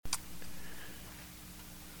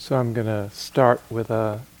So I'm going to start with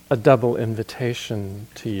a double invitation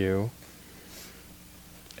to you.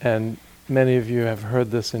 And many of you have heard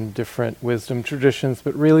this in different wisdom traditions,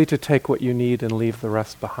 but really to take what you need and leave the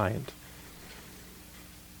rest behind.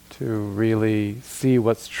 To really see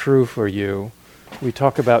what's true for you. We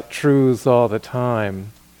talk about truths all the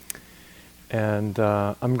time. And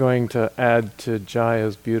I'm going to add to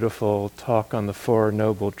Jaya's beautiful talk on the Four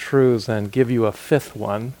Noble Truths and give you a fifth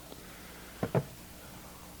one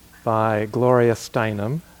by Gloria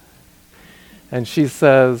Steinem. And she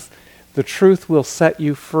says, "The truth will set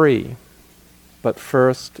you free, but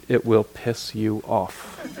first it will piss you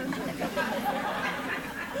off."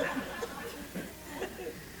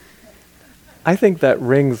 I think that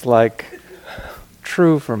rings like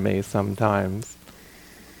true for me sometimes.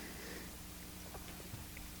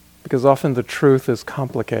 Because often the truth is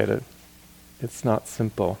complicated. It's not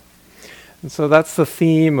simple. And so that's the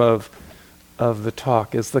theme of the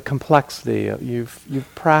talk, is the complexity. You've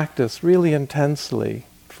practiced really intensely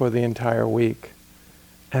for the entire week.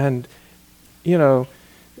 And,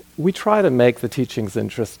 we try to make the teachings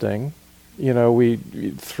interesting, we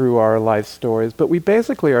through our life stories, but we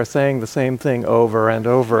basically are saying the same thing over and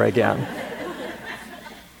over again.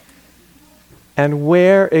 And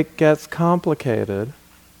where it gets complicated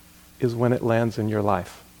is when it lands in your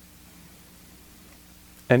life.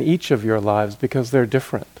 And each of your lives, because they're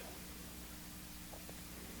different.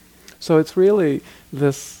 So it's really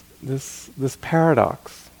this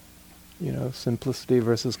paradox, simplicity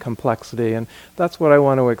versus complexity, and that's what I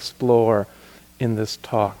want to explore in this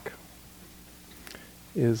talk,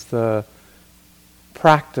 is the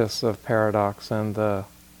practice of paradox and the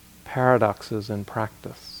paradoxes in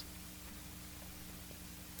practice.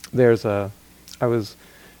 I was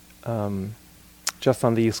just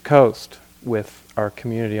on the East Coast with our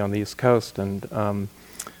community on the East Coast, and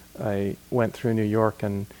I went through New York,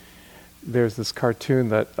 and there's this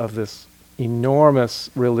cartoon of this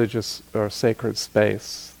enormous religious or sacred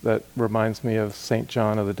space that reminds me of St.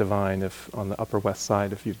 John of the Divine, if on the Upper West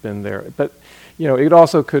Side, if you've been there. But it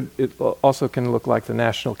also can look like the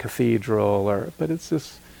National Cathedral, but it's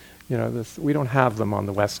just this. We don't have them on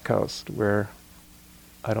the West Coast. We're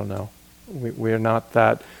not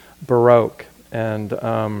that Baroque, and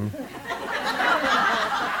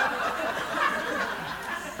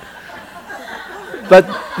but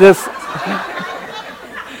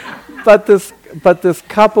this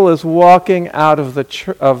couple is walking out of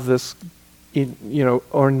this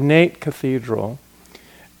ornate cathedral,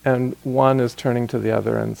 and one is turning to the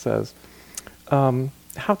other and says,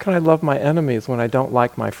 "How can I love my enemies when I don't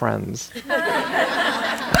like my friends?"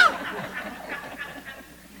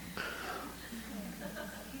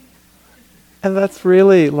 And that's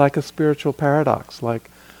really like a spiritual paradox, like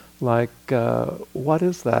what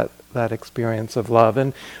is that experience of love?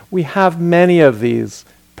 And we have many of these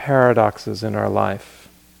paradoxes in our life,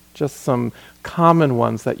 just some common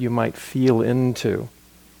ones that you might feel into.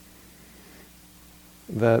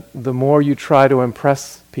 That the more you try to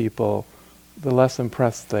impress people, the less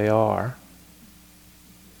impressed they are.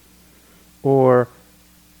 Or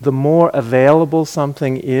the more available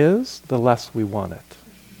something is, the less we want it.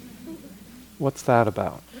 What's that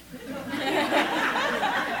about?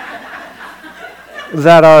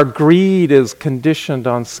 That our greed is conditioned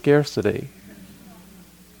on scarcity.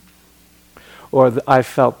 Or I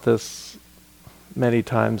felt this many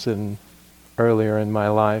times earlier in my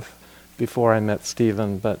life, before I met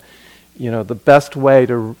Stephen, but the best way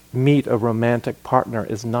to meet a romantic partner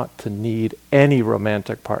is not to need any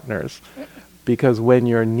romantic partners, because when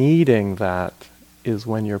you're needing that is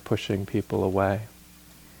when you're pushing people away.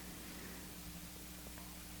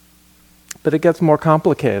 But it gets more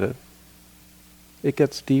complicated. It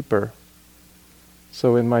gets deeper.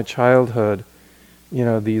 So in my childhood,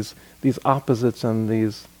 these opposites and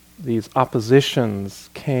these oppositions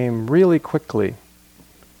came really quickly.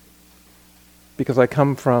 Because I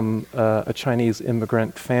come from a Chinese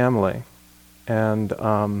immigrant family, and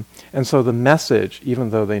so the message,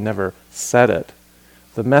 even though they never said it,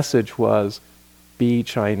 the message was, be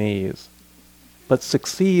Chinese, but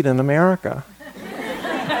succeed in America.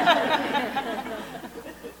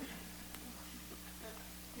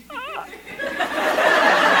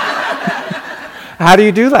 How do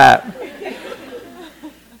you do that?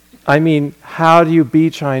 I mean, how do you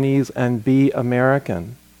be Chinese and be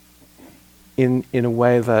American in a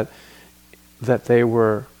way that they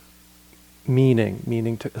were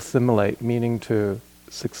meaning to assimilate, meaning to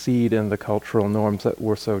succeed in the cultural norms that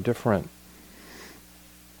were so different?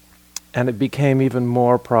 And it became even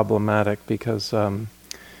more problematic because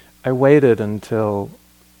I waited until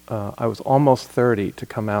I was almost 30 to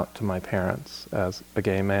come out to my parents as a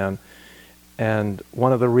gay man. And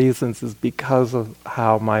one of the reasons is because of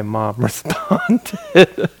how my mom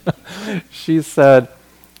responded. She said,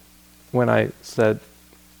 when I said,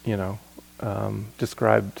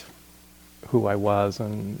 described who I was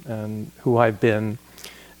and who I've been,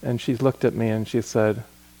 and she looked at me and she said,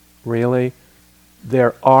 "Really?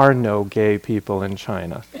 There are no gay people in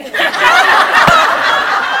China."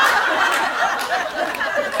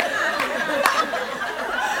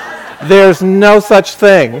 There's no such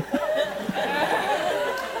thing.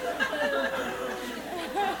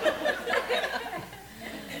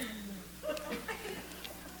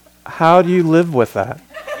 How do you live with that?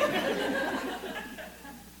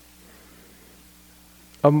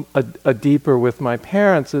 A deeper with my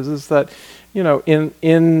parents is that,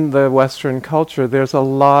 in the Western culture, there's a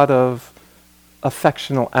lot of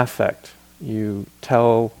affectional affect. You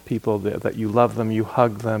tell people that you love them, you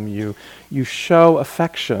hug them, you show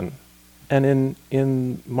affection. And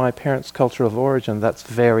in my parents' culture of origin, that's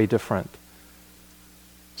very different.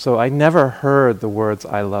 So I never heard the words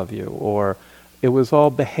 "I love you," or it was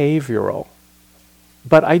all behavioral.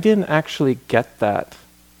 But I didn't actually get that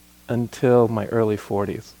until my early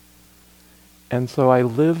 40s. And so I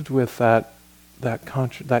lived with that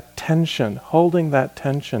tension, holding that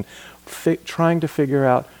tension, trying to figure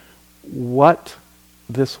out what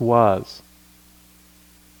this was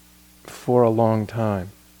for a long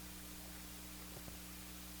time.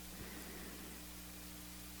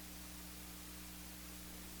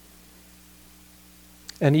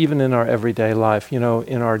 And even in our everyday life, in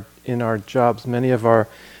our jobs, many of our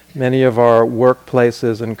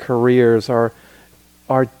workplaces and careers are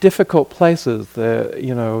difficult places.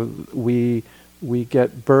 We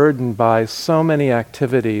get burdened by so many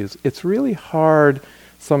activities. It's really hard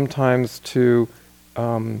sometimes to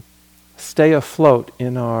stay afloat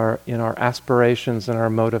in our aspirations and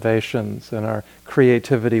our motivations and our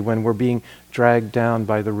creativity when we're being dragged down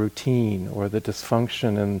by the routine or the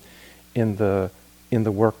dysfunction in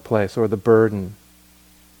the workplace or the burden.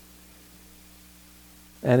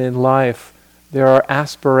 And in life, there are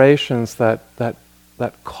aspirations that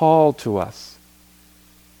call to us,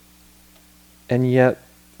 and yet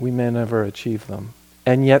we may never achieve them.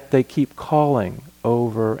 And yet they keep calling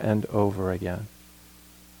over and over again.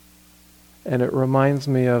 And it reminds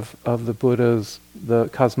me of the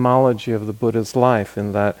cosmology of the Buddha's life,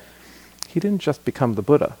 in that he didn't just become the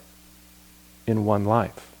Buddha in one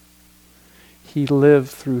life. He lived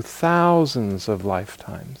through thousands of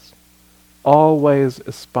lifetimes, always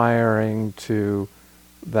aspiring to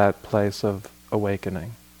that place of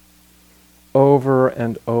awakening, over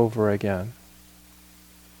and over again,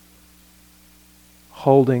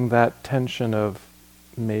 holding that tension of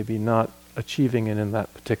maybe not achieving it in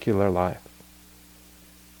that particular life.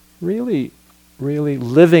 Really, really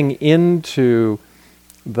living into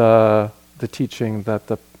the teaching that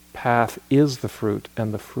the path is the fruit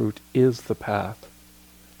and the fruit is the path.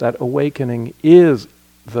 That awakening is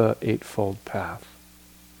the Eightfold Path.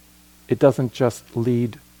 It doesn't just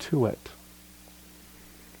lead to it.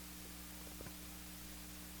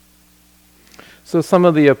 So some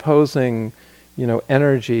of the opposing,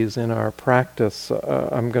 energies in our practice,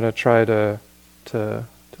 I'm going to try to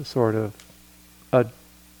sort of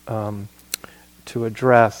to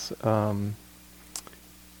address.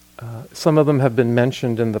 Some of them have been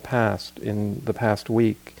mentioned in the past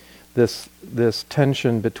week. This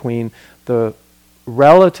tension between the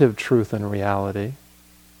relative truth and reality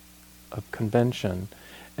of convention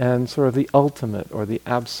and sort of the ultimate or the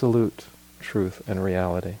absolute truth and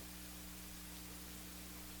reality.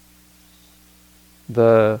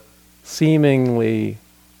 The seemingly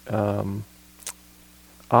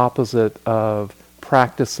opposite of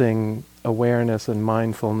practicing awareness and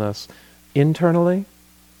mindfulness internally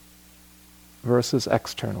versus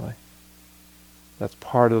externally. That's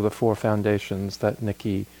part of the four foundations that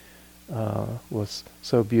Nikki was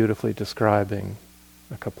so beautifully describing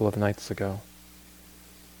a couple of nights ago.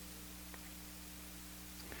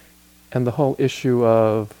 And the whole issue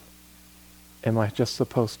of, am I just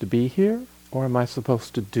supposed to be here, or am I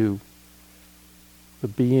supposed to do? The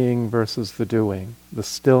being versus the doing, the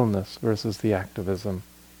stillness versus the activism.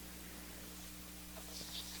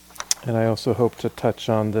 And I also hope to touch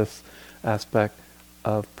on this aspect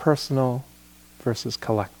of personal versus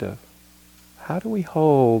collective. How do we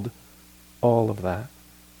hold all of that?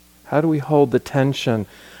 How do we hold the tension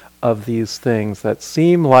of these things that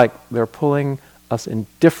seem like they're pulling us in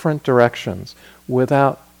different directions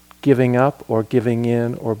without giving up or giving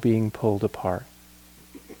in or being pulled apart?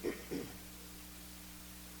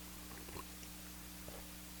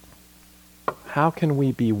 How can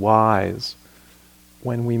we be wise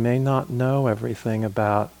when we may not know everything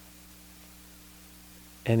about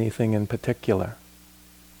anything in particular?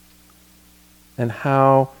 And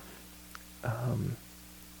how,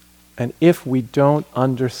 and if we don't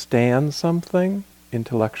understand something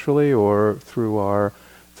intellectually or through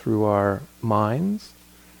our minds,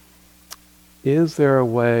 is there a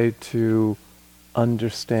way to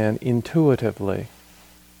understand intuitively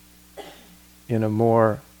in a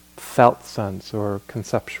more felt sense or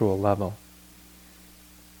conceptual level?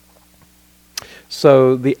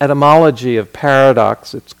 So the etymology of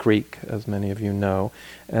paradox, it's Greek, as many of you know,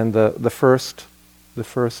 and the first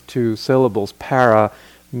two syllables, para,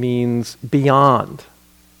 means beyond.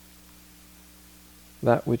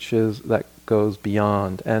 That goes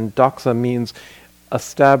beyond. And doxa means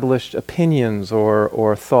established opinions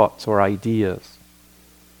or thoughts or ideas.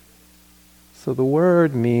 So the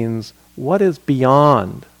word means what is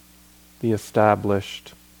beyond the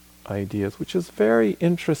established ideas, which is very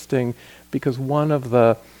interesting because one of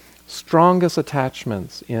the strongest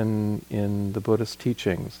attachments in the Buddhist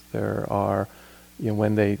teachings, there are,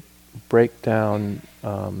 when they break down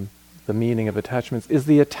the meaning of attachments, is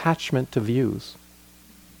the attachment to views,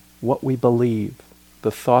 what we believe,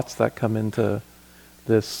 the thoughts that come into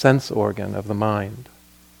this sense organ of the mind.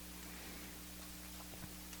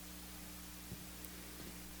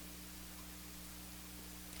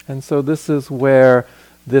 And so this is where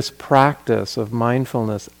this practice of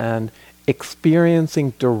mindfulness and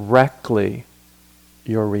experiencing directly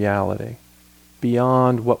your reality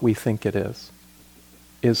beyond what we think it is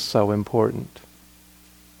so important.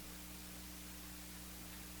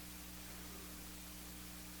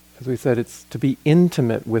 As we said, it's to be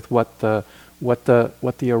intimate with what the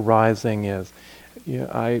arising is.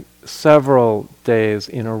 Several days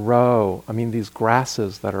in a row, these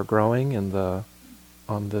grasses that are growing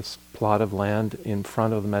on this plot of land in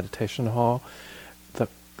front of the meditation hall,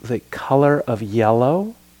 the color of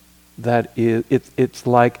yellow, that is, it's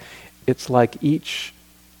like each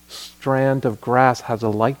strand of grass has a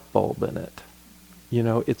light bulb in it.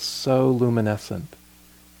 It's so luminescent.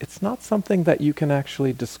 It's not something that you can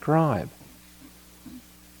actually describe.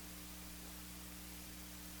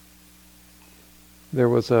 There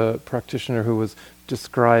was a practitioner who was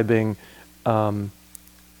describing the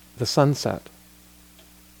sunset,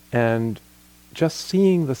 and just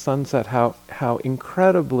seeing the sunset, how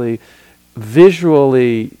incredibly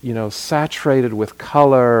visually, saturated with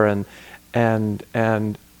color and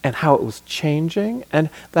how it was changing, and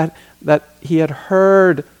that he had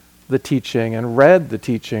heard the teaching and read the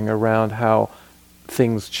teaching around how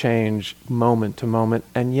things change moment to moment,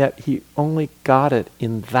 and yet he only got it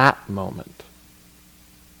in that moment.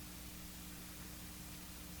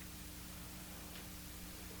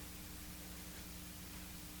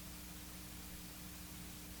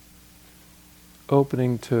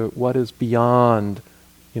 Opening to what is beyond,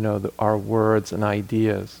 our words and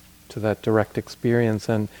ideas, to that direct experience,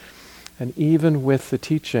 and even with the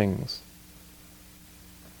teachings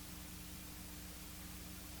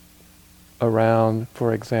around,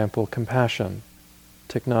 for example, compassion.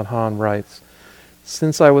 Thich Nhat Hanh writes,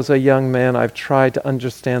 "Since I was a young man, I've tried to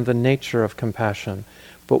understand the nature of compassion,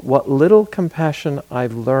 but what little compassion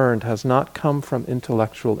I've learned has not come from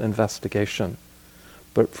intellectual investigation,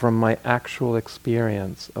 but from my actual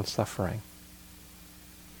experience of suffering."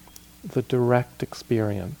 The direct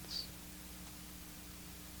experience.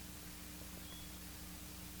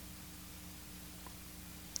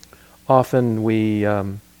 Often we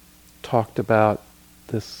talked about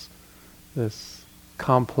this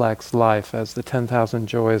complex life as the 10,000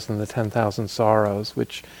 joys and the 10,000 sorrows,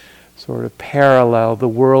 which sort of parallel the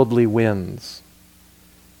worldly winds,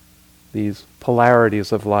 these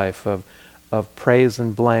polarities of life, of praise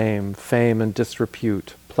and blame, fame and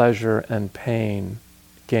disrepute, pleasure and pain,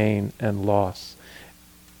 gain and loss.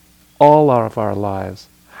 All of our lives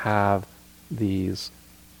have these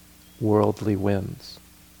worldly winds.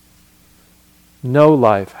 No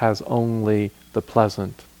life has only the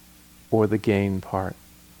pleasant or the gain part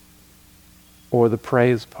or the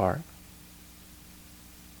praise part.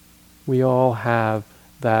 We all have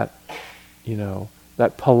that,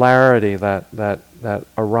 that polarity that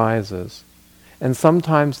arises. And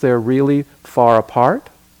sometimes they're really far apart,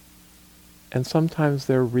 and sometimes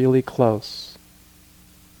they're really close.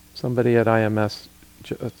 Somebody at IMS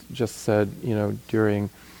just said, during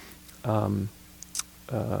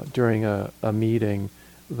a meeting,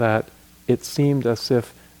 that it seemed as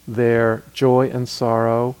if their joy and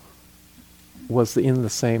sorrow was in the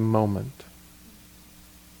same moment.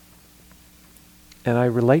 And I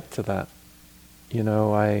relate to that.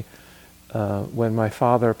 when my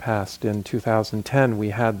father passed in 2010, we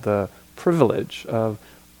had the privilege of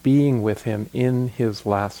being with him in his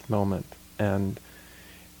last moment. And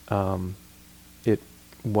it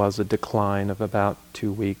was a decline of about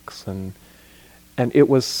 2 weeks. And it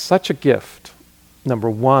was such a gift, number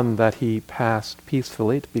one, that he passed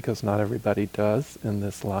peacefully, because not everybody does in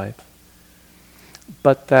this life,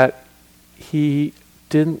 but that he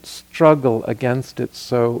didn't struggle against it.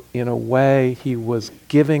 So in a way, he was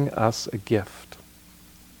giving us a gift.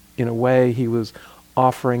 In a way, he was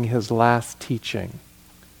offering his last teaching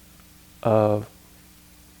of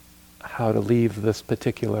how to leave this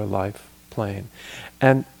particular life plane.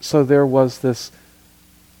 And so there was this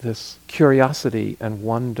curiosity and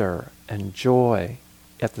wonder and joy,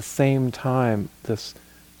 at the same time this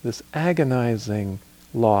agonizing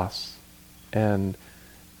loss and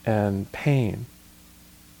pain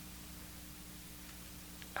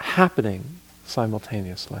happening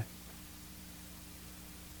simultaneously.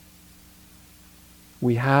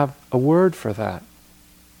 We have a word for that.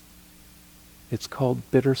 It's called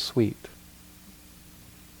bittersweet.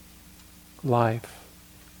 Life,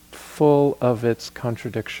 full of its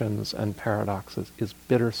contradictions and paradoxes, is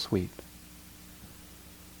bittersweet.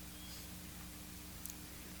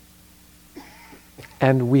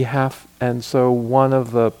 And so one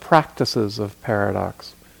of the practices of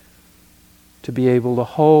paradox, to be able to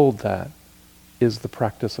hold that, is the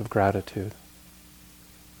practice of gratitude.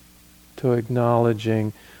 To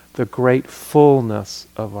acknowledging the great fullness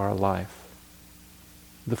of our life,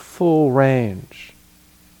 the full range,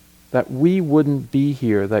 that we wouldn't be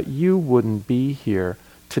here, that you wouldn't be here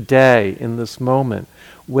today in this moment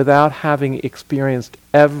without having experienced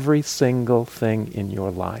every single thing in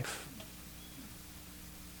your life.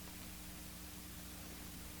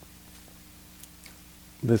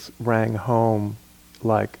 This rang home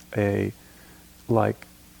like the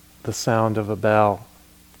sound of a bell.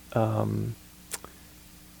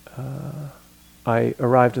 I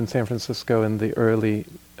arrived in San Francisco in the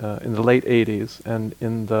late 80s, and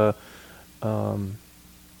in the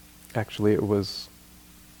actually it was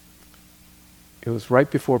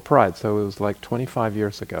right before Pride, so it was like 25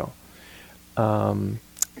 years ago. I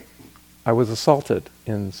was assaulted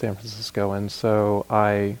in San Francisco, and so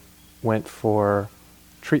I went for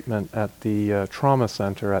treatment at the trauma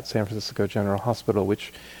center at San Francisco General Hospital,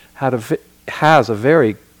 which has a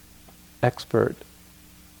very expert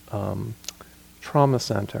trauma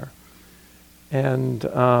center. And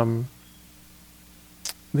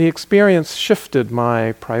the experience shifted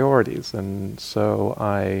my priorities, and so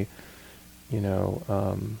I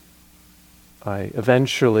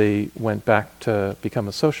eventually went back to become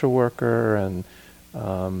a social worker and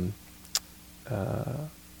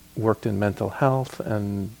worked in mental health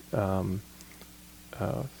and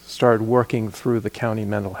started working through the county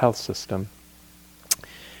mental health system.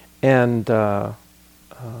 And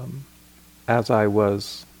as I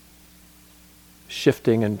was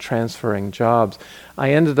shifting and transferring jobs,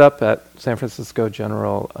 I ended up at San Francisco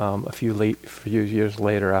General a few years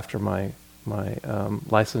later after my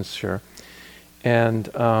licensure. And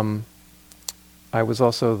I was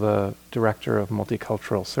also the director of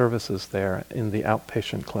multicultural services there in the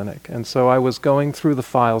outpatient clinic. And so I was going through the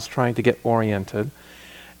files trying to get oriented.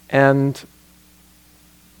 And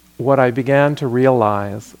what I began to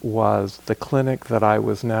realize was the clinic that I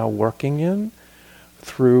was now working in,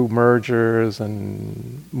 through mergers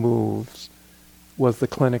and moves, was the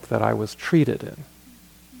clinic that I was treated in.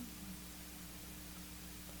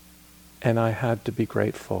 And I had to be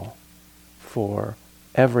grateful for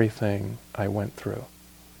everything I went through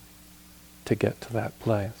to get to that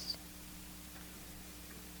place.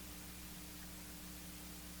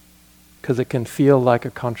 Because it can feel like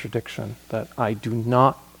a contradiction that I do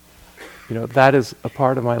not, that is a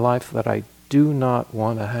part of my life that I do not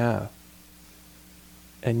want to have.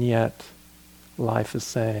 And yet, life is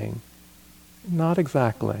saying, not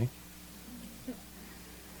exactly.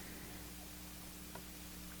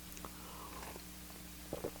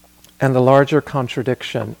 And the larger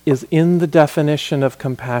contradiction is in the definition of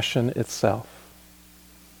compassion itself.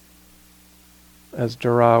 As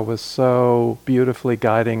Dara was so beautifully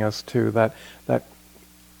guiding us to, that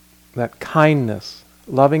kindness,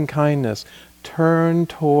 loving kindness, turn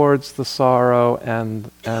towards the sorrow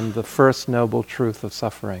and the first noble truth of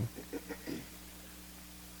suffering.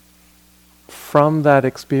 From that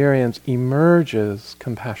experience emerges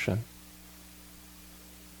compassion,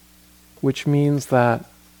 which means that,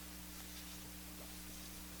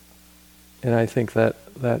 and I think that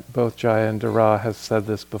both Jaya and Dara have said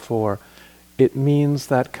this before, it means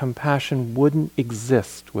that compassion wouldn't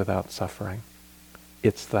exist without suffering.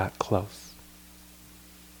 It's that close.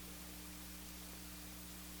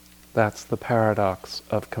 That's the paradox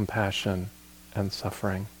of compassion and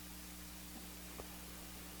suffering.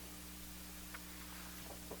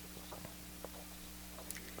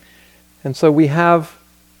 And so we have,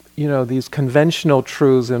 these conventional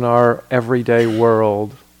truths in our everyday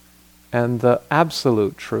world, and the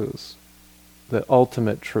absolute truths, the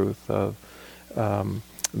ultimate truth of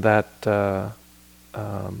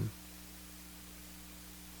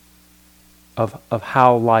of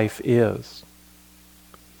how life is.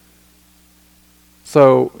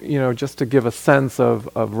 So, just to give a sense of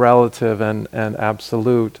relative and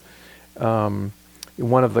absolute, one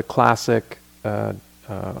of the classic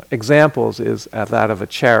examples is that of a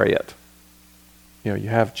chariot. You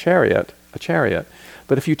have a chariot,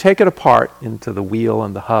 but if you take it apart into the wheel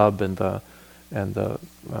and the hub and the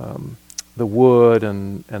wood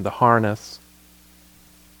and the harness,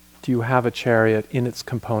 do you have a chariot in its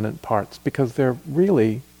component parts? Because they're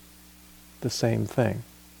really the same thing.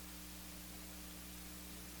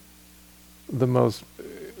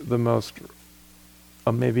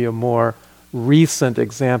 Maybe a more recent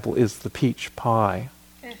example is the peach pie.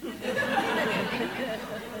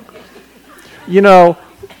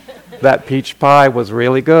 That peach pie was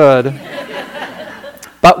really good.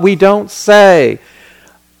 But we don't say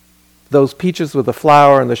those peaches with the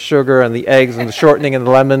flour and the sugar and the eggs and the shortening and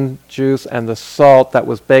the lemon juice and the salt that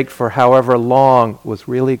was baked for however long was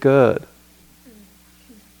really good.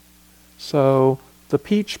 So the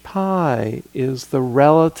peach pie is the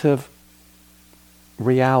relative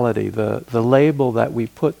reality, the label that we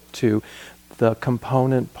put to the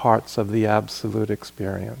component parts of the absolute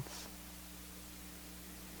experience.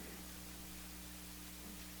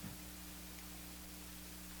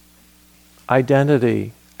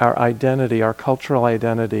 Identity, our cultural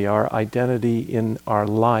identity, our identity in our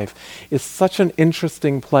life is such an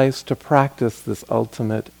interesting place to practice this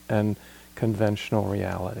ultimate and conventional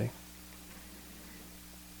reality.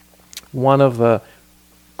 One of the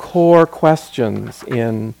core questions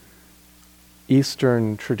in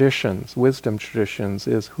Eastern traditions, wisdom traditions,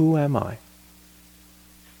 is who am I?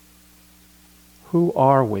 Who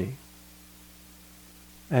are we?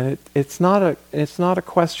 And it's not a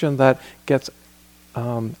question that gets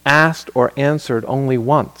asked or answered only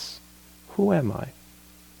once. Who am I?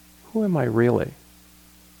 Who am I really?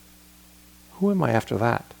 Who am I after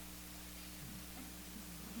that?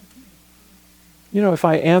 If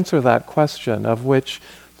I answer that question, of which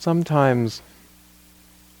sometimes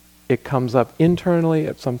it comes up internally,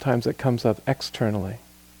 sometimes it comes up externally.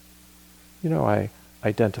 I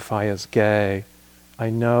identify as gay. I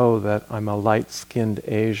know that I'm a light-skinned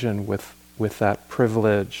Asian with that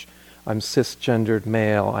privilege. I'm cisgendered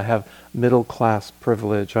male. I have middle-class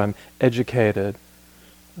privilege. I'm educated.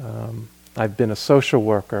 I've been a social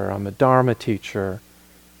worker. I'm a Dharma teacher.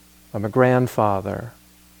 I'm a grandfather.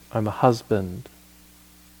 I'm a husband.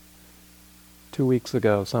 2 weeks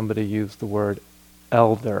ago, somebody used the word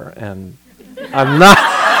elder, and I'm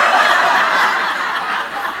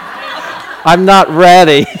not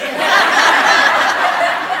ready.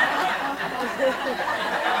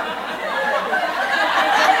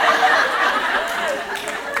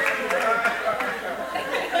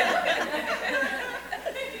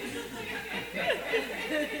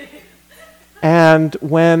 And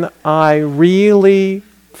when I really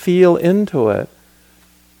feel into it,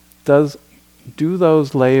 do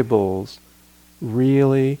those labels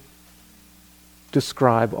really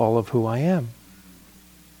describe all of who I am?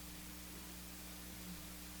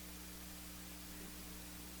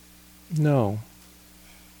 No.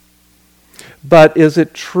 But is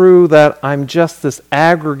it true that I'm just this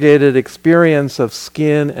aggregated experience of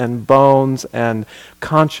skin and bones and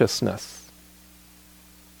consciousness?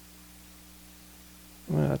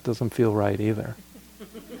 Well, that doesn't feel right either.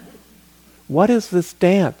 What is this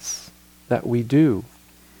dance that we do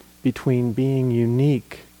between being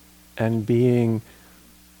unique and being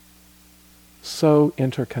so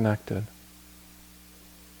interconnected?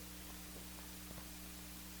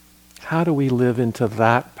 How do we live into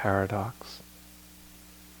that paradox?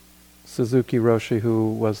 Suzuki Roshi,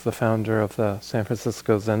 who was the founder of the San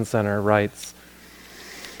Francisco Zen Center, writes,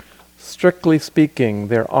 "Strictly speaking,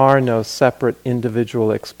 there are no separate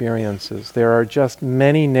individual experiences. There are just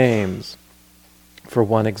many names for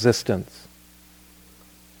one existence.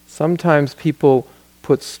 Sometimes people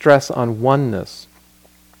put stress on oneness,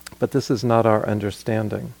 but this is not our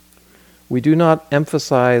understanding. We do not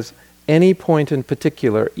emphasize any point in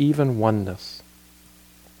particular, even oneness.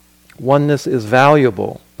 Oneness is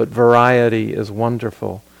valuable, but variety is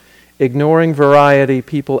wonderful. Ignoring variety,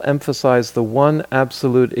 people emphasize the one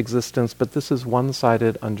absolute existence, but this is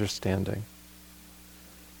one-sided understanding.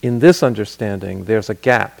 In this understanding, there's a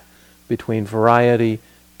gap between variety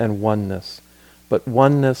and oneness. But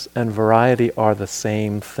oneness and variety are the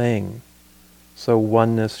same thing. So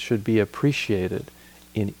oneness should be appreciated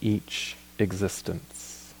in each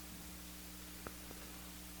existence.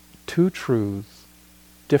 Two truths,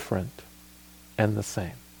 different and the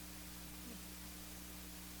same.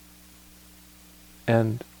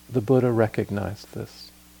 And the Buddha recognized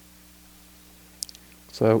this.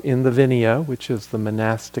 So in the Vinaya, which is the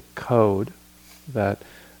monastic code that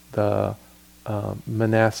the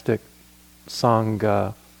monastic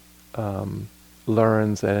Sangha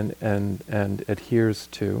learns and adheres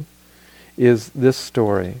to, is this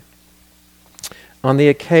story. On the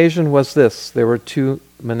occasion was this: there were two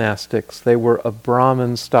monastics. They were of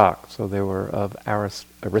Brahmin stock, so they were of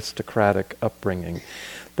aristocratic upbringing.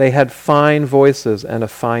 They had fine voices and a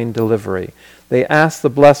fine delivery. They asked the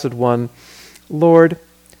Blessed One, "Lord,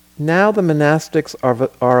 now the monastics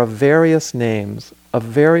are of various names, of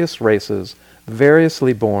various races,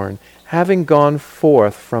 variously born, having gone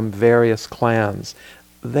forth from various clans.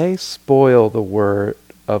 They spoil the word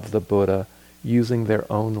of the Buddha using their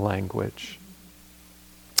own language.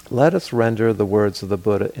 Let us render the words of the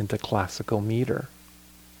Buddha into classical meter."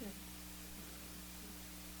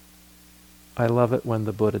 I love it when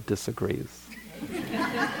the Buddha disagrees.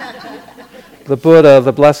 The Buddha,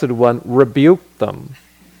 the Blessed One, rebuked them.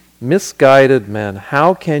 "Misguided men,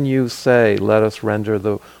 how can you say, 'Let us render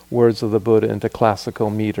the words of the Buddha into classical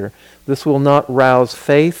meter'? This will not rouse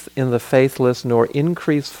faith in the faithless nor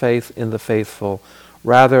increase faith in the faithful.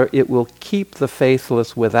 Rather, it will keep the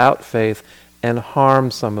faithless without faith and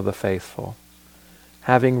harm some of the faithful."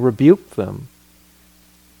 Having rebuked them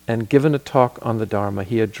and given a talk on the Dharma,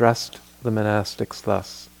 he addressed the monastics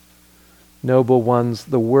thus: "Noble ones,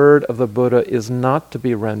 the word of the Buddha is not to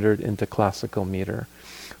be rendered into classical meter.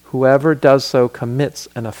 Whoever does so commits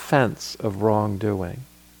an offense of wrongdoing.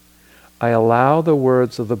 I allow the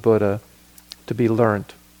words of the Buddha to be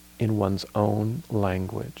learnt in one's own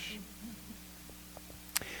language."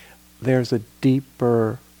 There's a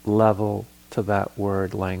deeper level to that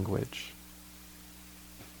word language,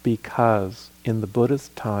 because in the Buddha's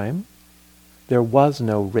time, there was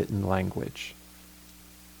no written language.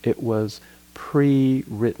 It was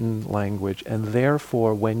pre-written language, and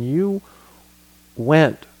therefore when you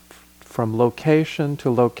went from location to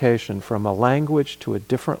location, from a language to a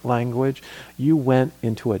different language, you went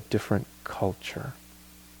into a different culture.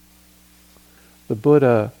 The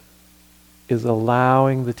Buddha is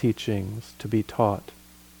allowing the teachings to be taught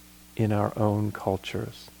in our own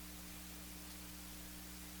cultures.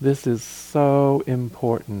 This is so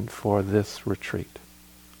important for this retreat,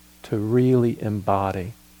 to really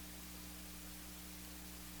embody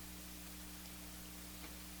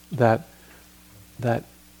that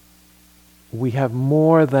we have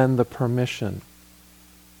more than the permission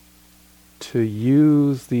to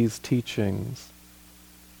use these teachings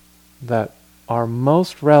that are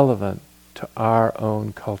most relevant to our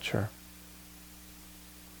own culture.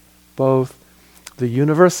 Both the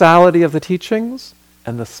universality of the teachings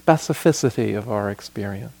and the specificity of our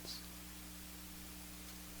experience.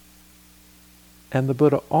 And the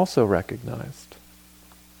Buddha also recognized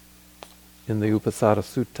in the Uposatha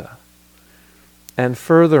Sutta. And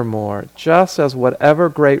furthermore, just as whatever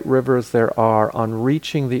great rivers there are, on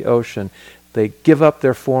reaching the ocean, they give up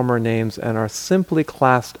their former names and are simply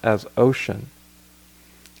classed as ocean.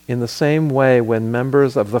 In the same way, when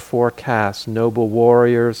members of the four castes, noble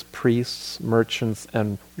warriors, priests, merchants,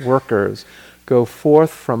 and workers, go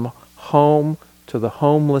forth from home to the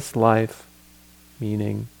homeless life,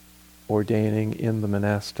 meaning ordaining in the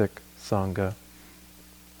monastic Sangha,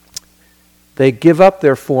 they give up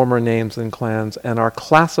their former names and clans and are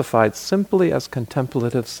classified simply as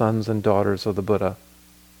contemplative sons and daughters of the Buddha.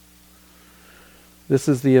 This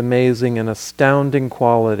is the amazing and astounding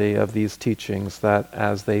quality of these teachings that,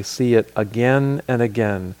 as they see it again and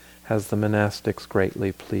again, has the monastics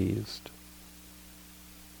greatly pleased.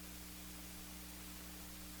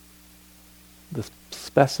 The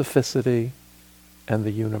specificity and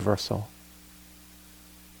the universal.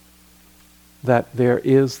 That there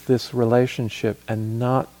is this relationship, and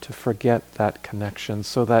not to forget that connection,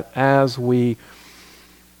 so that as we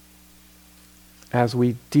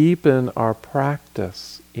deepen our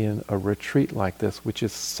practice in a retreat like this, which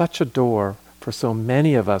is such a door for so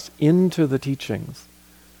many of us into the teachings,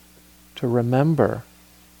 to remember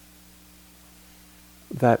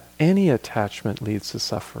that any attachment leads to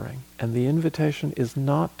suffering, and the invitation is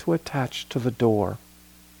not to attach to the door.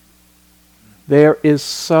 There is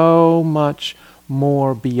so much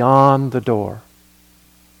more beyond the door.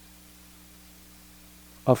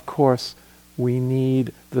 Of course, we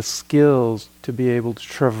need the skills to be able to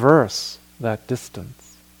traverse that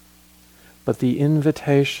distance. But the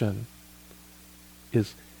invitation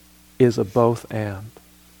is a both and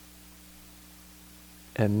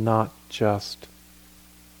not just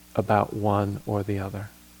about one or the other.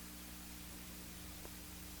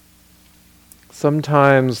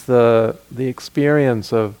 Sometimes the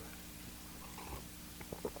experience of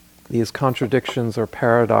these contradictions or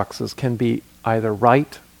paradoxes can be either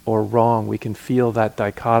right or wrong. We can feel that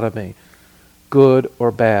dichotomy, good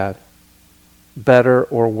or bad, better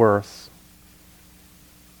or worse.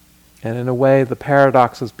 And in a way, the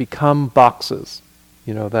paradoxes become boxes,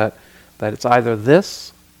 that it's either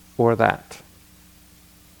this or that.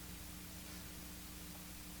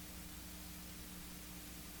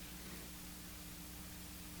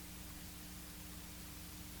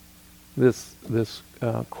 This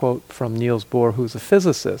quote from Niels Bohr, who's a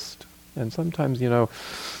physicist, and sometimes,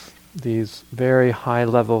 these very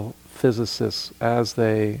high-level physicists, as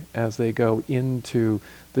they go into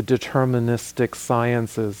the deterministic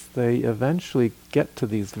sciences, they eventually get to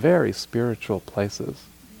these very spiritual places.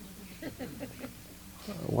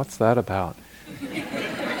 What's that about?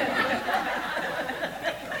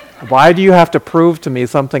 Why do you have to prove to me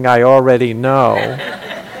something I already know?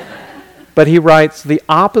 But he writes, the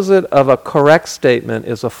opposite of a correct statement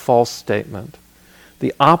is a false statement.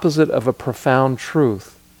 The opposite of a profound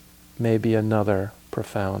truth may be another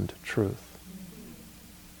profound truth.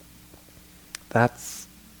 That's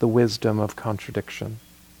the wisdom of contradiction.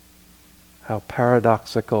 How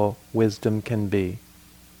paradoxical wisdom can be.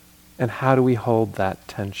 And how do we hold that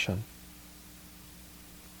tension?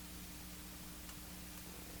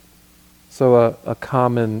 So a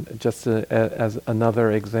common, as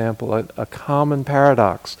another example, a common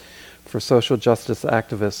paradox for social justice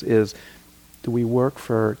activists is, do we work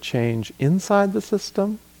for change inside the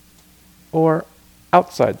system or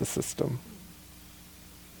outside the system?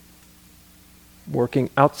 Working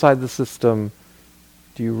outside the system,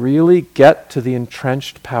 do you really get to the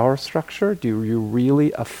entrenched power structure? Do you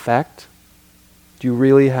really affect? Do you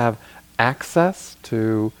really have access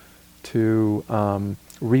to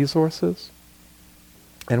resources?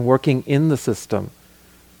 And working in the system,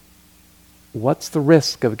 what's the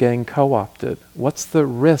risk of getting co-opted? What's the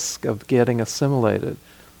risk of getting assimilated,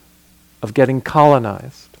 of getting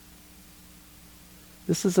colonized?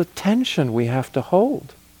 This is a tension we have to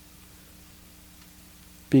hold,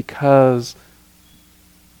 because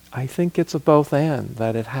I think it's a both and,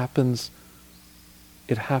 that it happens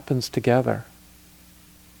together.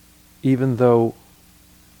 Even though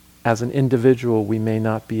as an individual we may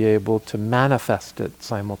not be able to manifest it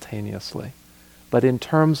simultaneously. But in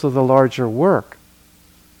terms of the larger work,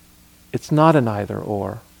 it's not an either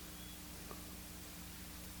or.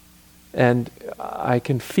 And I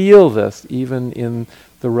can feel this even in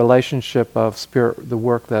the relationship of spirit, the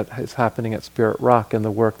work that is happening at Spirit Rock and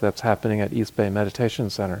the work that's happening at East Bay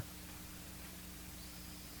Meditation Center.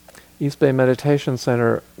 East Bay Meditation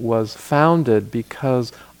Center was founded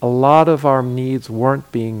because a lot of our needs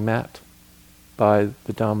weren't being met by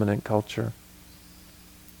the dominant culture.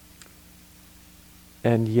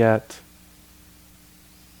 And yet,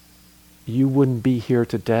 you wouldn't be here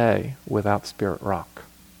today without Spirit Rock.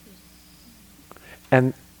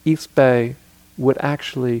 And East Bay would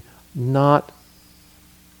actually not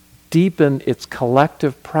deepen its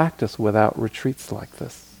collective practice without retreats like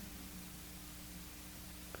this.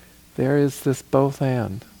 There is this both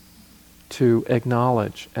and to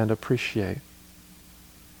acknowledge and appreciate,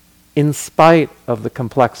 in spite of the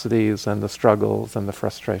complexities and the struggles and the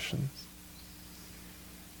frustrations.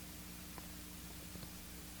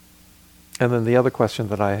 And then the other question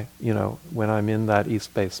that when I'm in that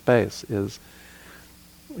East Bay space is,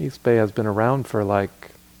 East Bay has been around for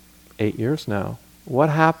like 8 years now. What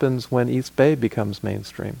happens when East Bay becomes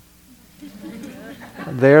mainstream?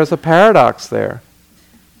 There's a paradox there.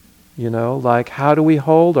 How do we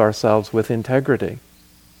hold ourselves with integrity?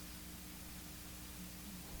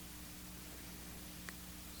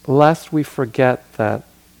 Lest we forget that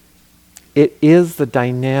it is the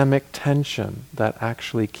dynamic tension that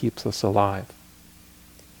actually keeps us alive.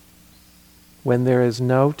 When there is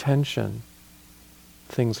no tension,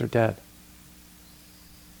 things are dead.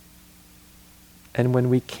 And when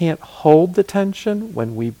we can't hold the tension,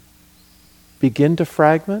 when we begin to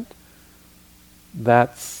fragment,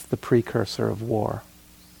 that's the precursor of war.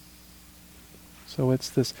 So it's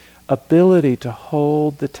this ability to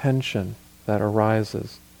hold the tension that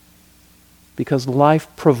arises. Because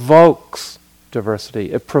life provokes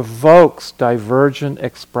diversity. It provokes divergent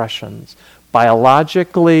expressions.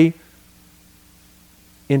 Biologically,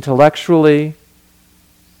 intellectually,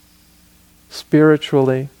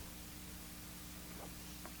 spiritually,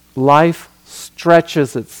 life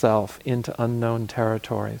stretches itself into unknown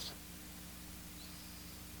territories.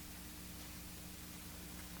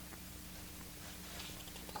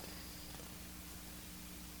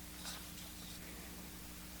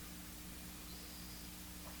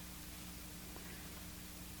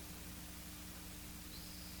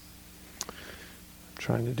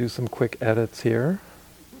 Trying to do some quick edits here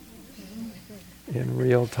in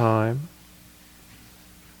real time.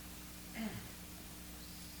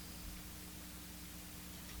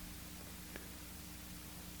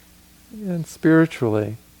 And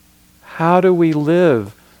spiritually, how do we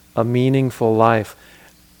live a meaningful life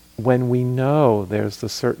when we know there's the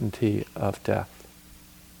certainty of death?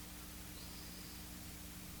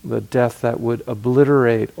 The death that would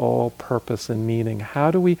obliterate all purpose and meaning.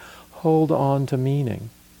 How do we hold on to meaning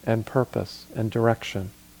and purpose and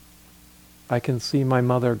direction? I can see my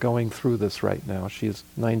mother going through this right now. She's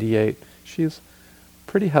 98. She's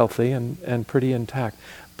pretty healthy and pretty intact.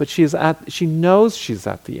 But she knows she's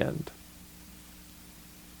at the end.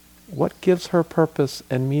 What gives her purpose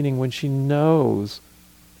and meaning when she knows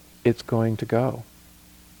it's going to go?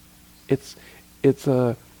 It's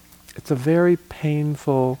a very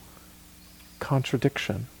painful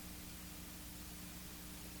contradiction.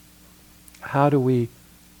 How do we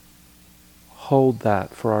hold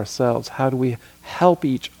that for ourselves? How do we help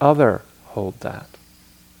each other hold that?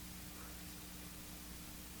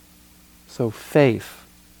 So faith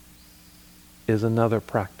is another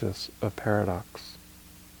practice of paradox.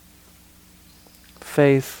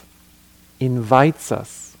 Faith invites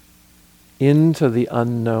us into the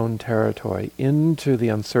unknown territory, into the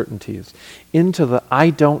uncertainties, into the I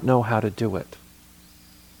don't know how to do it,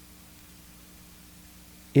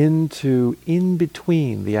 into in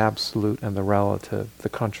between the absolute and the relative, the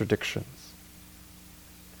contradictions.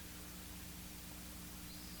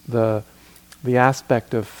 The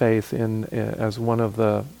aspect of faith as one of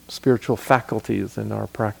the spiritual faculties in our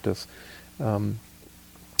practice,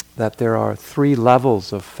 that there are 3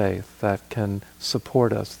 levels of faith that can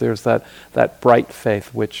support us. There's that bright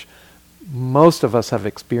faith which most of us have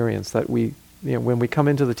experienced, that when we come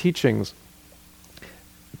into the teachings,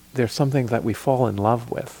 there's something that we fall in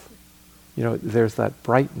love with. There's that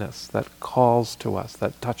brightness that calls to us,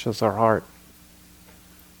 that touches our heart.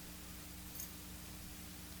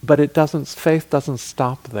 But faith doesn't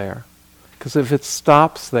stop there. Because if it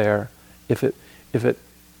stops there, if it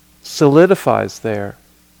solidifies there,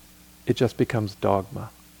 it just becomes dogma.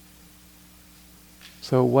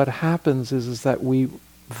 So what happens is that we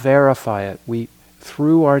verify it.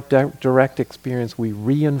 Through our direct experience, we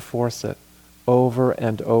reinforce it over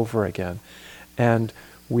and over again. And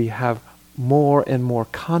we have more and more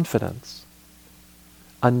confidence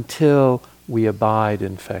until we abide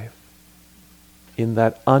in faith, in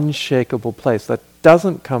that unshakable place that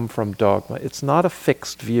doesn't come from dogma. It's not a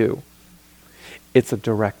fixed view. It's a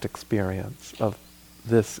direct experience of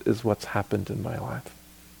this is what's happened in my life.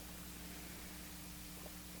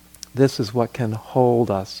 This is what can hold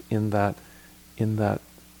us in that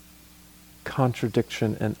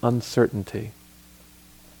contradiction and uncertainty.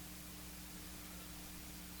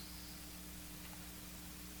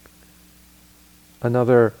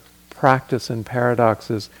 Another practice in paradox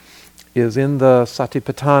is in the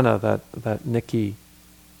Satipatthana that Nikki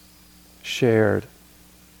shared.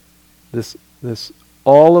 This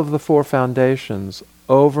all of the 4 foundations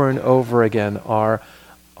over and over again are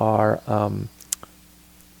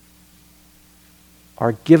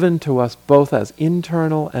given to us both as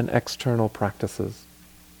internal and external practices.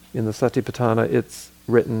 In the Satipatthana it's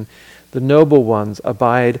written, the noble ones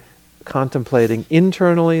abide contemplating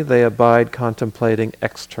internally, they abide contemplating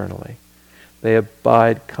externally. They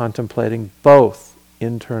abide contemplating both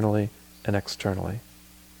internally and externally.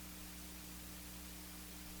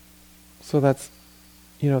 So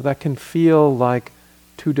that can feel like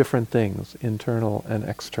 2 different things, internal and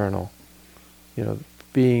external.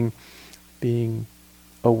 Being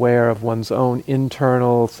aware of one's own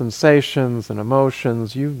internal sensations and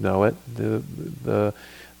emotions, you know it, the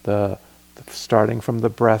starting from the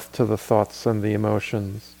breath to the thoughts and the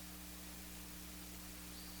emotions.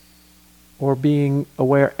 Or being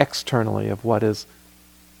aware externally of what is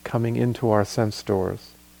coming into our sense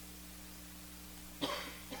doors.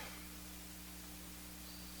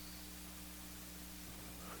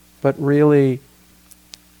 But really,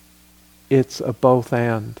 it's a both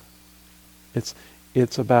and.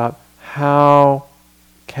 It's about how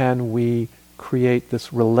can we create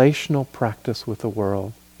this relational practice with the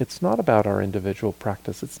world. It's not about our individual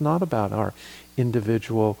practice. It's not about our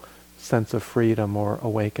individual sense of freedom or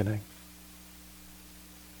awakening.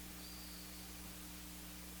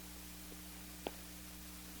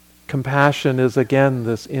 Compassion is again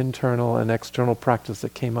this internal and external practice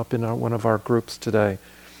that came up in one of our groups today.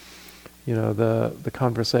 You know, the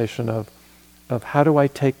conversation of how do I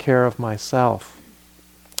take care of myself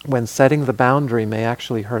when setting the boundary may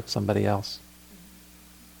actually hurt somebody else.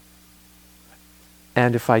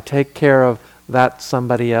 And if I take care of that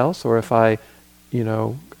somebody else, or if I,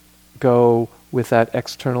 go with that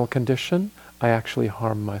external condition, I actually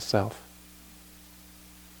harm myself.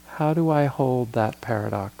 How do I hold that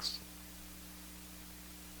paradox?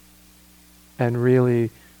 And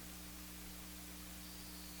really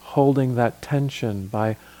holding that tension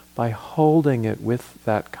by holding it with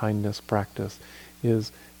that kindness practice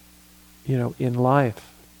is, in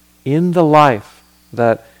life, in the life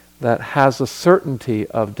that has a certainty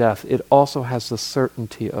of death, it also has the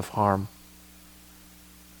certainty of harm.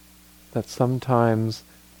 That sometimes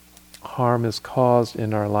harm is caused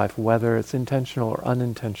in our life, whether it's intentional or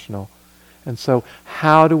unintentional. And so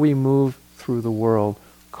how do we move through the world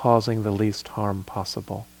causing the least harm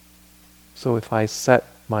possible? So if I set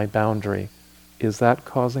my boundary, is that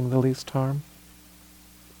causing the least harm?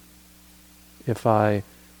 If I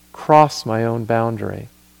cross my own boundary,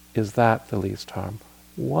 is that the least harm?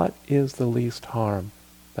 What is the least harm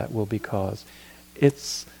that will be caused?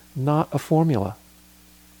 It's not a formula.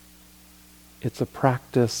 It's a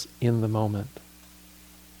practice in the moment.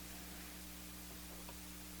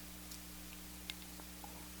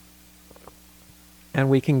 And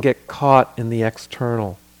we can get caught in the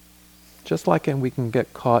external, just like we can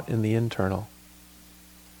get caught in the internal.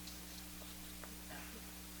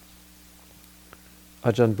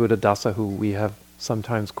 Ajahn Buddhadasa, who we have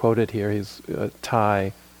sometimes quoted here, he's a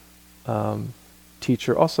Thai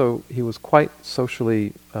teacher. Also, he was quite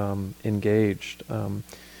socially engaged in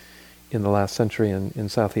the last century in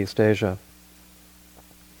Southeast Asia.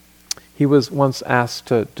 He was once asked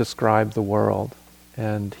to describe the world,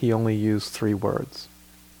 and he only used 3 words: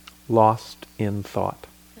 lost in thought.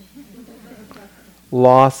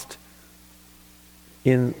 Lost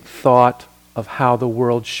in thought of how the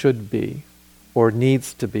world should be, or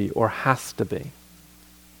needs to be, or has to be.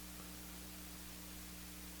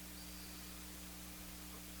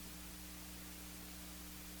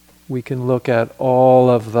 We can look at all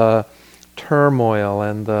of the turmoil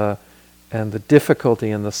and the difficulty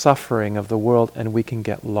and the suffering of the world, and we can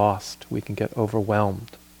get lost, we can get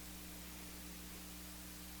overwhelmed.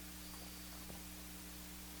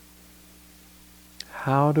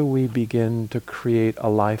 How do we begin to create a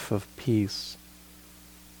life of peace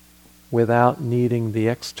without needing the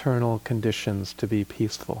external conditions to be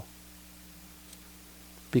peaceful?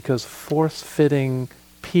 Because force-fitting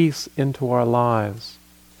peace into our lives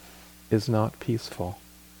is not peaceful.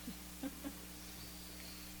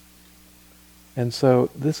 And so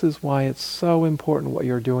this is why it's so important what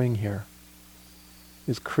you're doing here,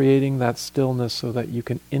 is creating that stillness so that you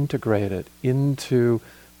can integrate it into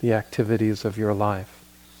the activities of your life.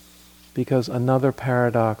 Because another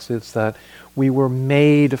paradox is that we were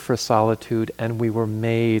made for solitude and we were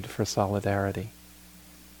made for solidarity.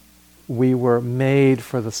 We were made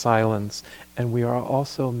for the silence, and we are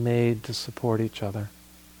also made to support each other.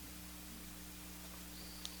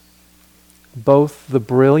 Both the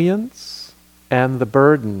brilliance and the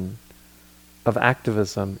burden of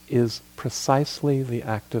activism is precisely the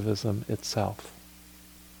activism itself.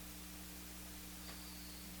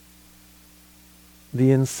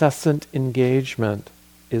 The incessant engagement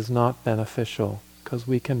is not beneficial because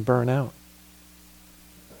we can burn out.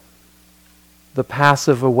 The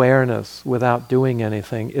passive awareness without doing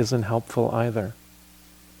anything isn't helpful either.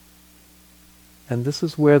 And this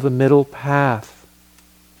is where the middle path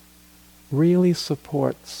really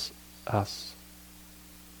supports us.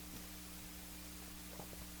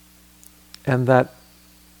 And that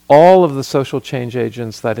all of the social change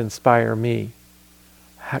agents that inspire me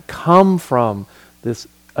come from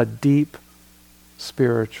a deep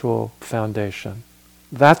spiritual foundation.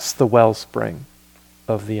 That's the wellspring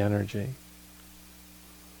of the energy.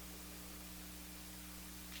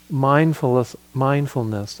 Mindfulness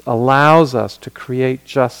allows us to create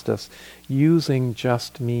justice using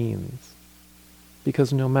just means.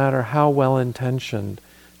 Because no matter how well-intentioned,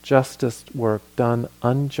 justice work done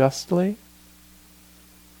unjustly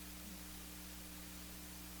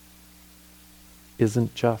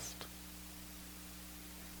isn't just.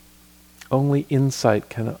 Only insight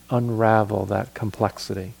can unravel that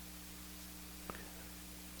complexity.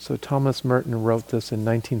 So Thomas Merton wrote this in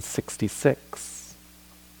 1966.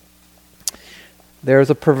 There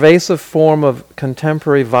is a pervasive form of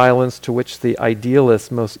contemporary violence to which the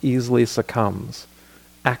idealist most easily succumbs: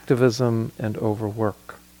 activism and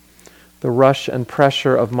overwork. The rush and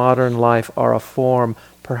pressure of modern life are a form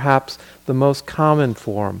perhaps the most common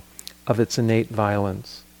form of its innate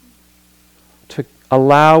violence. To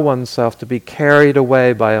allow oneself to be carried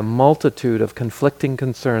away by a multitude of conflicting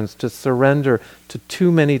concerns, to surrender to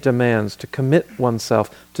too many demands, to commit oneself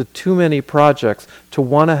to too many projects, to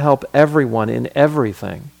want to help everyone in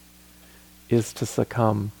everything, is to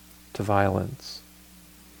succumb to violence.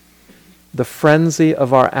 The frenzy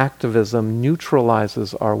of our activism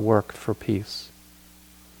neutralizes our work for peace.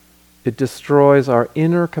 It destroys our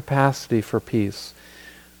inner capacity for peace.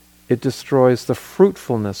 It destroys the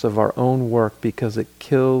fruitfulness of our own work because it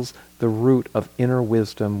kills the root of inner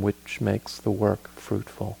wisdom which makes the work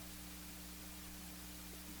fruitful.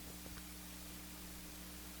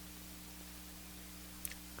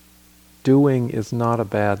 Doing is not a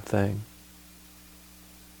bad thing.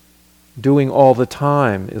 Doing all the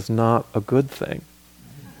time is not a good thing.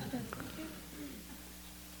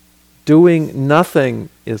 Doing nothing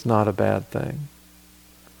is not a bad thing.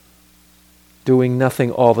 Doing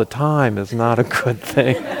nothing all the time is not a good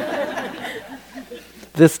thing.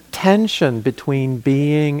 This tension between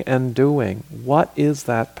being and doing, what is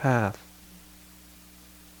that path?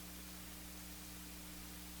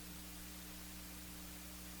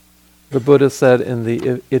 The Buddha said in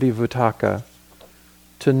the Itivuttaka,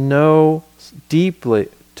 to know deeply,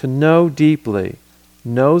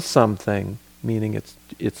 know something, meaning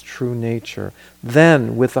its true nature.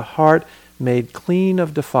 Then, with a heart made clean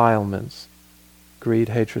of defilements, greed,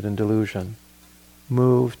 hatred, and delusion,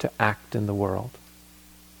 move to act in the world.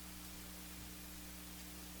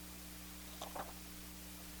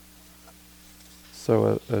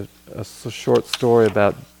 So a short story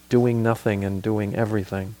about doing nothing and doing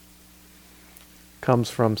everything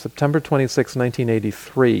comes from September 26,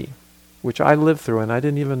 1983, which I lived through, and I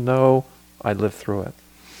didn't even know I lived through it.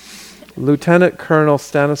 Lieutenant Colonel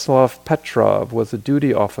Stanislav Petrov was a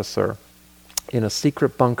duty officer in a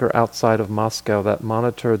secret bunker outside of Moscow that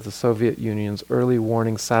monitored the Soviet Union's early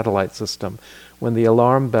warning satellite system when the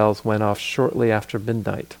alarm bells went off shortly after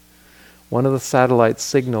midnight. One of the satellites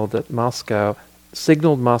signaled Moscow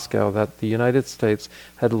that the United States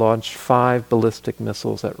had launched 5 ballistic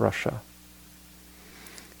missiles at Russia.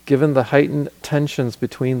 Given the heightened tensions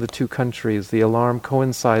between the two countries, the alarm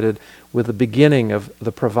coincided with the beginning of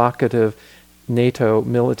the provocative NATO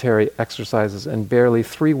military exercises, and barely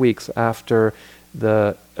 3 weeks after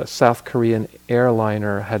the South Korean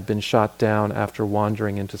airliner had been shot down after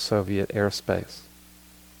wandering into Soviet airspace.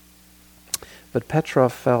 But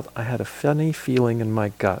Petrov felt, I had a funny feeling in my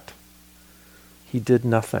gut. He did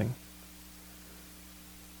nothing.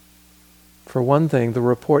 For one thing, the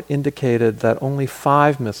report indicated that only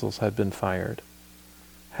 5 missiles had been fired.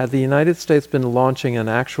 Had the United States been launching an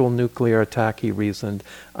actual nuclear attack, he reasoned,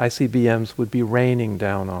 ICBMs would be raining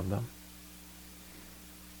down on them.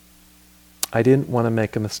 I didn't want to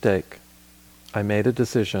make a mistake. I made a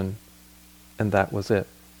decision, and that was it.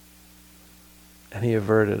 And he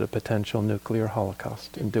averted a potential nuclear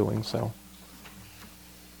holocaust in doing so.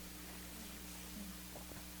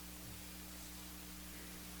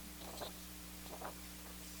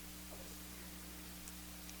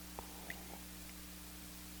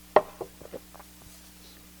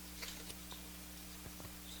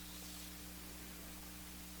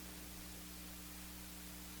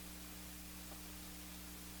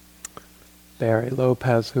 Barry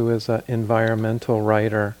Lopez, who is an environmental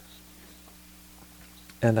writer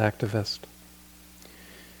and activist.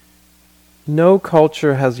 No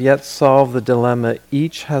culture has yet solved the dilemma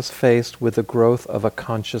each has faced with the growth of a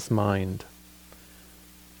conscious mind.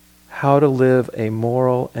 How to live a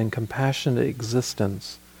moral and compassionate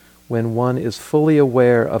existence when one is fully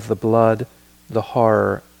aware of the blood, the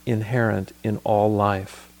horror inherent in all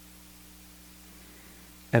life.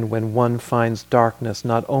 And when one finds darkness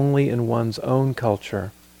not only in one's own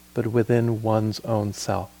culture, but within one's own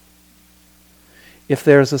self. If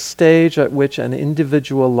there's a stage at which an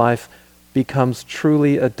individual life becomes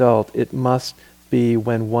truly adult, it must be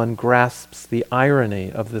when one grasps the irony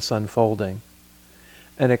of this unfolding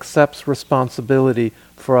and accepts responsibility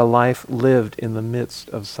for a life lived in the midst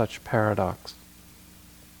of such paradox.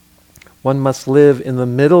 One must live in the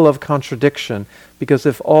middle of contradiction, because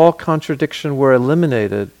if all contradiction were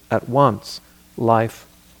eliminated at once, life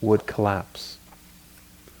would collapse.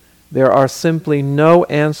 There are simply no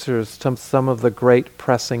answers to some of the great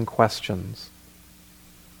pressing questions.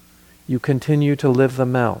 You continue to live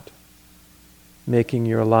them out, making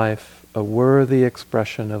your life a worthy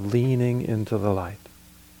expression of leaning into the light.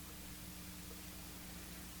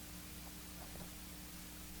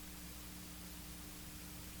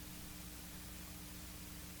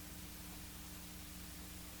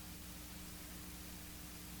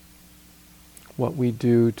 what we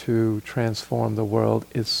do to transform the world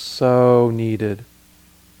is so needed.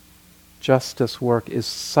 Justice work is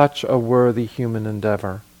such a worthy human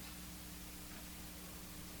endeavor.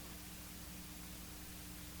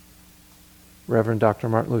 Reverend Dr.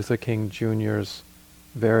 Martin Luther King Jr.'s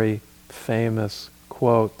very famous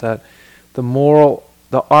quote that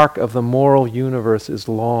the arc of the moral universe is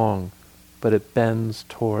long, but it bends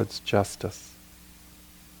towards justice.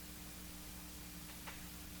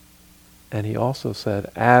 And he also said,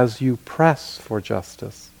 as you press for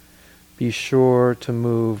justice, be sure to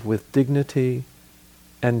move with dignity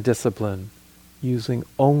and discipline, using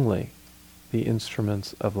only the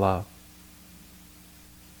instruments of love.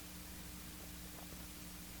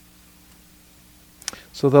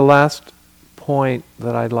 So the last point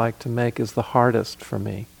that I'd like to make is the hardest for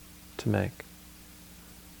me to make.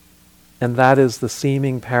 And that is the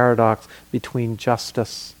seeming paradox between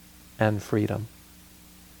justice and freedom.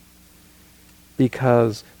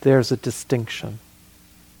 Because there's a distinction.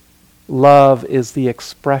 Love is the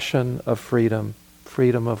expression of freedom,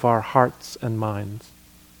 freedom of our hearts and minds.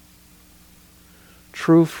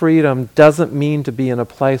 True freedom doesn't mean to be in a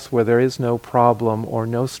place where there is no problem or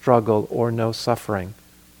no struggle or no suffering.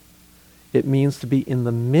 It means to be in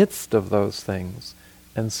the midst of those things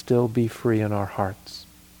and still be free in our hearts.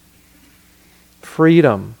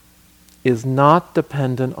 Freedom is not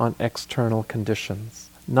dependent on external conditions,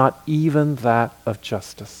 not even that of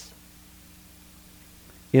justice.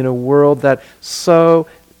 In a world that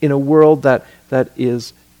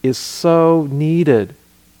is so needed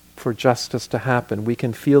for justice to happen, we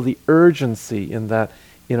can feel the urgency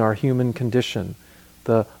in our human condition,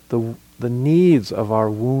 the needs of our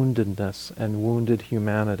woundedness and wounded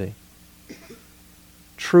humanity.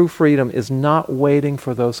 True freedom is not waiting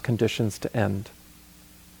for those conditions to end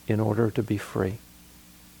in order to be free.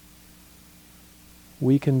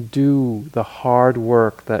 We can do the hard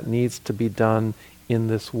work that needs to be done in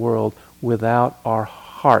this world without our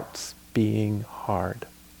hearts being hard.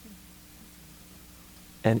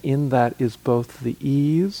 And in that is both the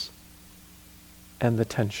ease and the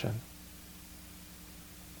tension.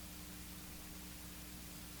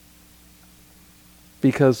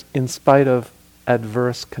 Because in spite of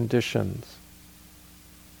adverse conditions,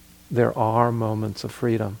 there are moments of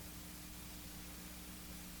freedom.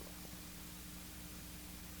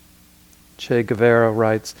 Che Guevara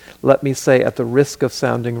writes, "Let me say at the risk of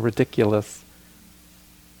sounding ridiculous,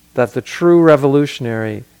 that the true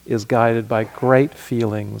revolutionary is guided by great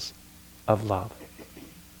feelings of love."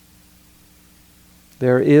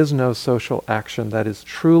 There is no social action that is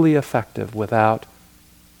truly effective without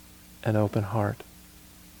an open heart.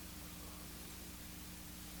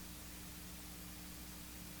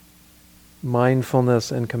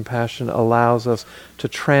 Mindfulness and compassion allows us to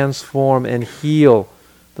transform and heal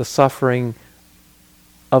the suffering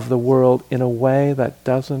of the world in a way that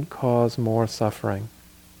doesn't cause more suffering.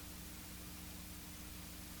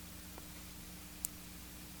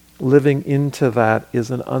 Living into that is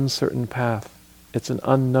an uncertain path. It's an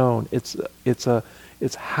unknown. It's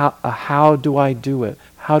how do I do it?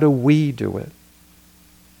 How do we do it?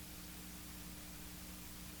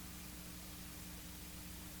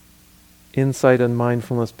 Insight and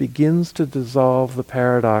mindfulness begins to dissolve the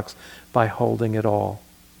paradox by holding it all.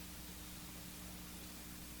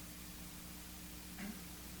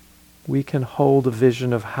 We can hold a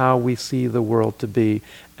vision of how we see the world to be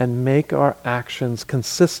and make our actions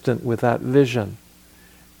consistent with that vision,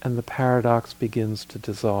 and the paradox begins to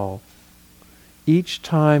dissolve. Each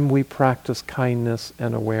time we practice kindness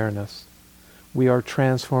and awareness, we are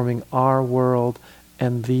transforming our world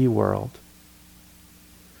and the world.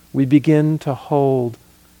 We begin to hold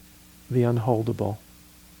the unholdable.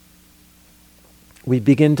 We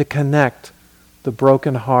begin to connect the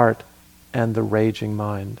broken heart and the raging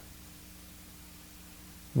mind.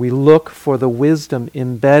 We look for the wisdom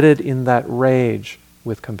embedded in that rage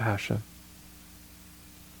with compassion.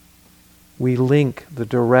 We link the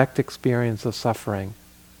direct experience of suffering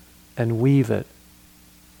and weave it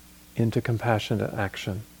into compassionate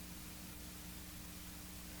action.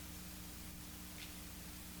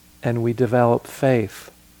 And we develop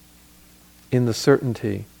faith in the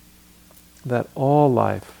certainty that all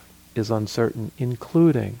life is uncertain,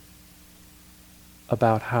 including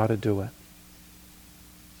about how to do it.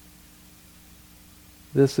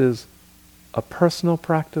 This is a personal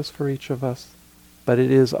practice for each of us, but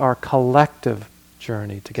it is our collective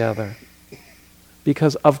journey together.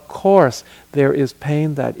 Because of course there is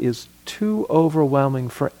pain that is too overwhelming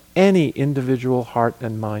for any individual heart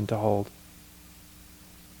and mind to hold.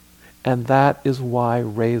 And that is why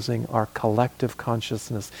raising our collective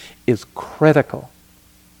consciousness is critical.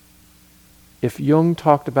 If Jung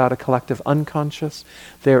talked about a collective unconscious,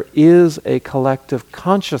 there is a collective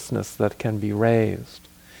consciousness that can be raised.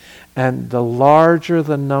 And the larger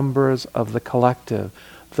the numbers of the collective,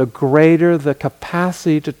 the greater the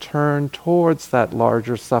capacity to turn towards that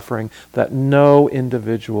larger suffering that no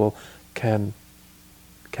individual can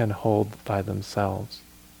hold by themselves.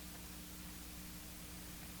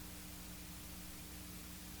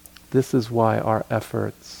 This is why our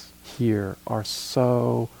efforts here are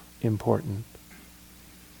so important.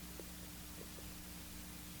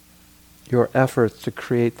 Your efforts to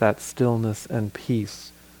create that stillness and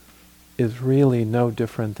peace is really no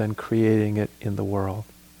different than creating it in the world.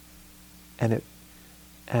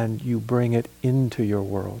 And you bring it into your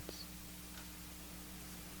worlds.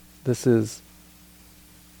 This is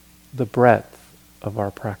the breadth of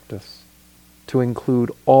our practice, to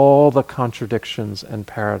include all the contradictions and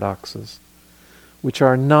paradoxes, which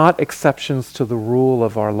are not exceptions to the rule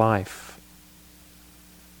of our life.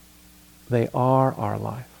 They are our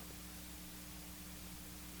life.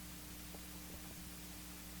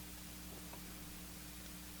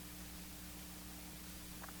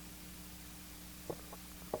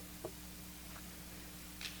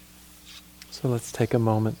 So let's take a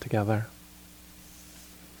moment together.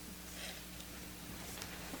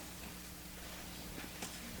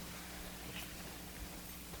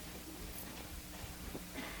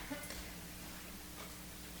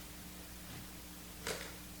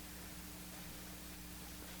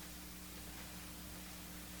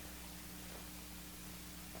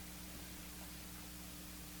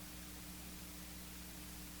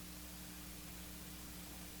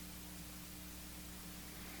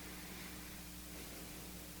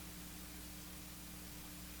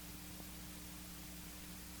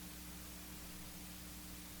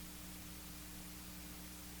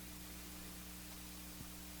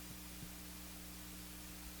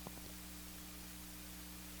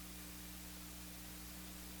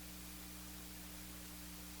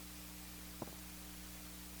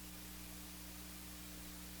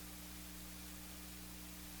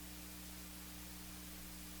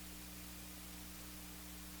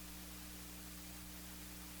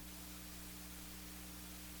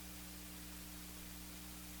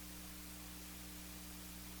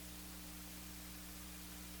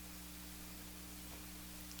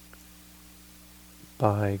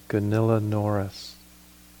 By Gunilla Norris.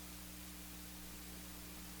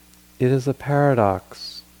 It is a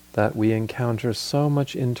paradox that we encounter so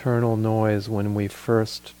much internal noise when we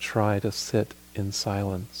first try to sit in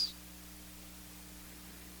silence.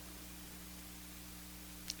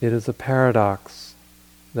 It is a paradox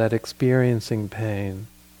that experiencing pain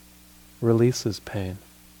releases pain.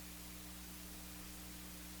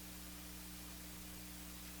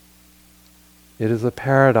 It is a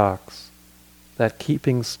paradox that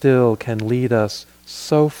keeping still can lead us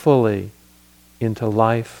so fully into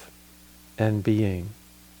life and being.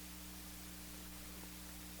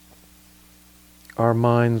 Our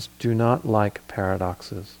minds do not like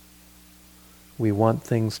paradoxes. We want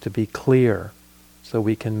things to be clear so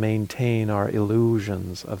we can maintain our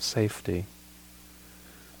illusions of safety.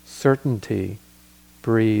 Certainty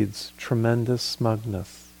breeds tremendous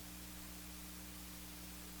smugness.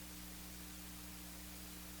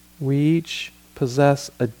 We each possess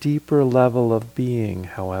a deeper level of being,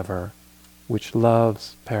 however, which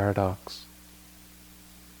loves paradox.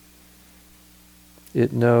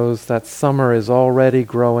 It knows that summer is already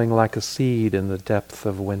growing like a seed in the depth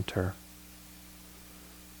of winter.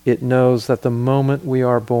 It knows that the moment we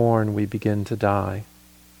are born, we begin to die.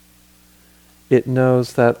 It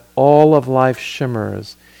knows that all of life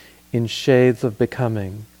shimmers in shades of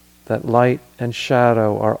becoming, that light and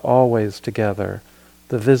shadow are always together,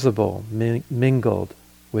 the visible mingled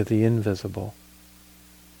with the invisible.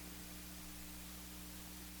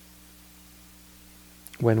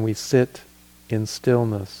 When we sit in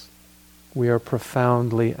stillness, we are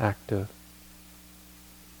profoundly active.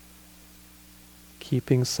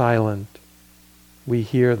 Keeping silent, we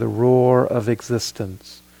hear the roar of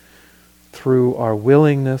existence. Through our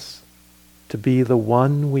willingness to be the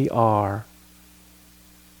one we are,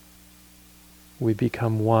 we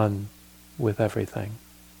become one with everything.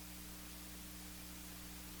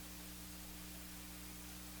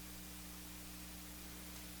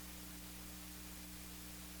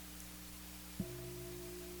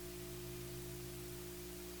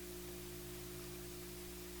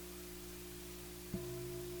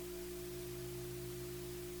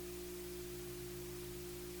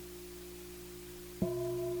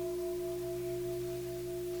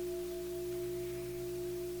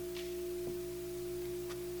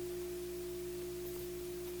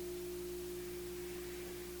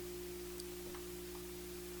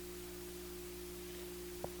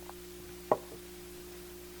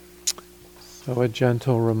 So a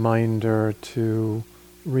gentle reminder to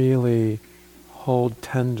really hold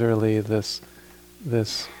tenderly this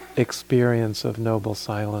experience of noble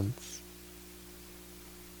silence.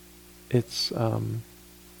 It's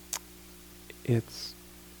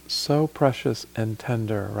so precious and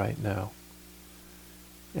tender right now.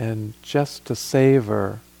 And just to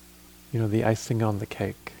savor, the icing on the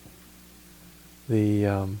cake,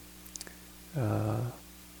 the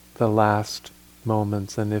last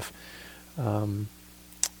moments, and if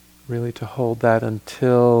really to hold that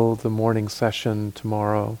until the morning session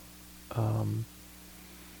tomorrow. And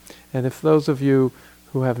if those of you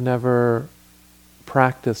who have never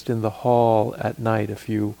practiced in the hall at night, if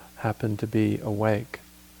you happen to be awake,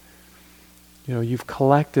 you've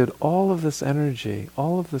collected all of this energy,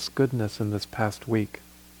 all of this goodness in this past week.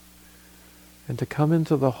 And to come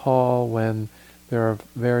into the hall when there are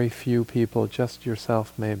very few people, just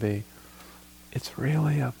yourself maybe, it's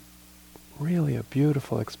really a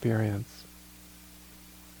beautiful experience.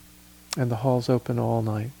 And the hall's open all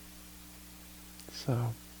night.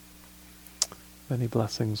 So, many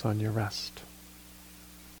blessings on your rest.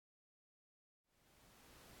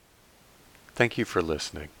 Thank you for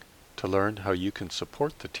listening. To learn how you can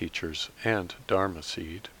support the teachers and Dharma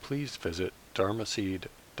Seed, please visit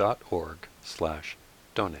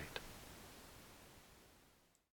dharmaseed.org/donate.